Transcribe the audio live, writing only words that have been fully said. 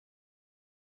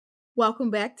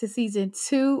Welcome back to season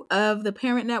 2 of the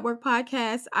Parent Network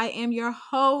podcast. I am your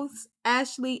host,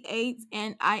 Ashley Aites,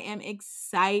 and I am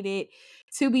excited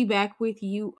to be back with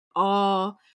you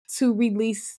all to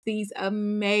release these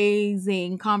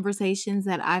amazing conversations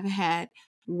that I've had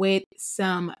with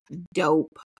some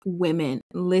dope women.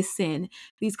 Listen,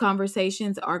 these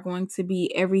conversations are going to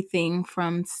be everything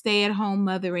from stay-at-home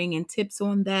mothering and tips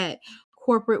on that,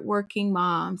 corporate working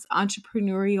moms,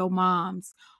 entrepreneurial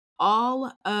moms,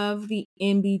 all of the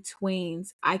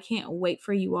in-betweens. I can't wait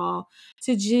for you all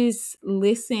to just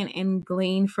listen and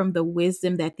glean from the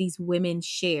wisdom that these women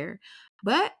share.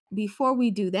 But before we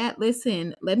do that,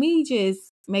 listen, let me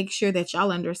just make sure that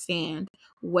y'all understand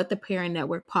what the Parent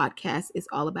Network podcast is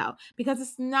all about, because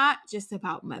it's not just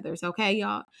about mothers, okay,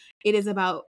 y'all? It is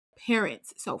about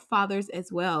parents, so fathers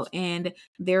as well. And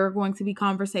there are going to be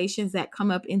conversations that come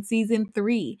up in season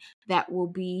 3 that will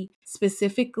be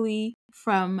specifically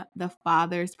from the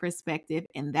father's perspective,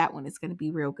 and that one is going to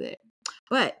be real good.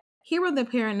 But here on the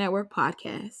Parent Network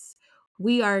podcast,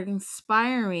 we are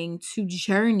inspiring to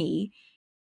journey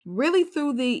really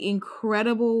through the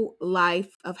incredible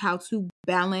life of how to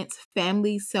balance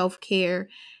family, self-care,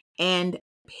 and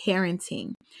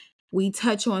parenting. We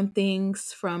touch on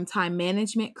things from time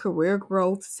management, career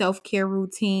growth, self-care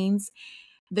routines,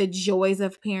 the joys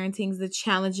of parenting, the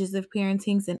challenges of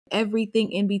parenting, and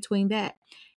everything in between that.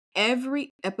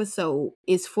 Every episode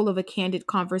is full of a candid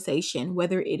conversation,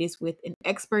 whether it is with an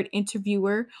expert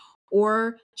interviewer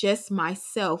or just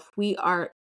myself. We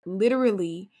are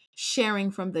literally sharing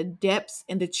from the depths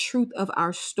and the truth of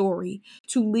our story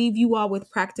to leave you all with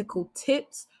practical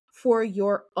tips for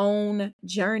your own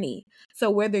journey. So,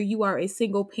 whether you are a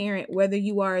single parent, whether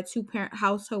you are a 2-parent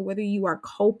household, whether you are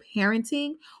co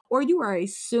parenting, or you are a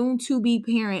soon to be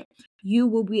parent, you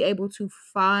will be able to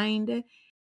find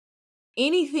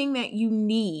anything that you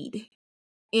need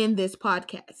in this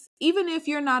podcast. Even if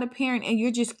you're not a parent and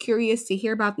you're just curious to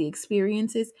hear about the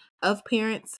experiences of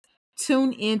parents,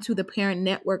 tune into the Parent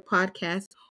Network podcast,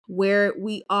 where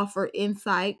we offer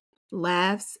insight,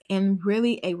 laughs, and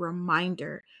really a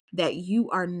reminder that you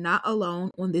are not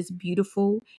alone on this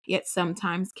beautiful yet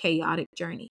sometimes chaotic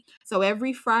journey. So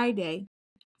every Friday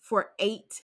for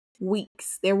 8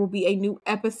 weeks, there will be a new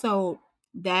episode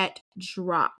that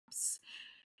drops.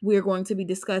 We're going to be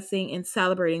discussing and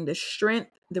celebrating the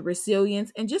strength, the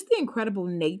resilience, and just the incredible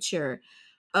nature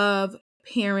of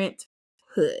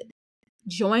parenthood.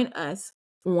 Join us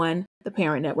on the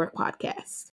Parent Network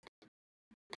podcast.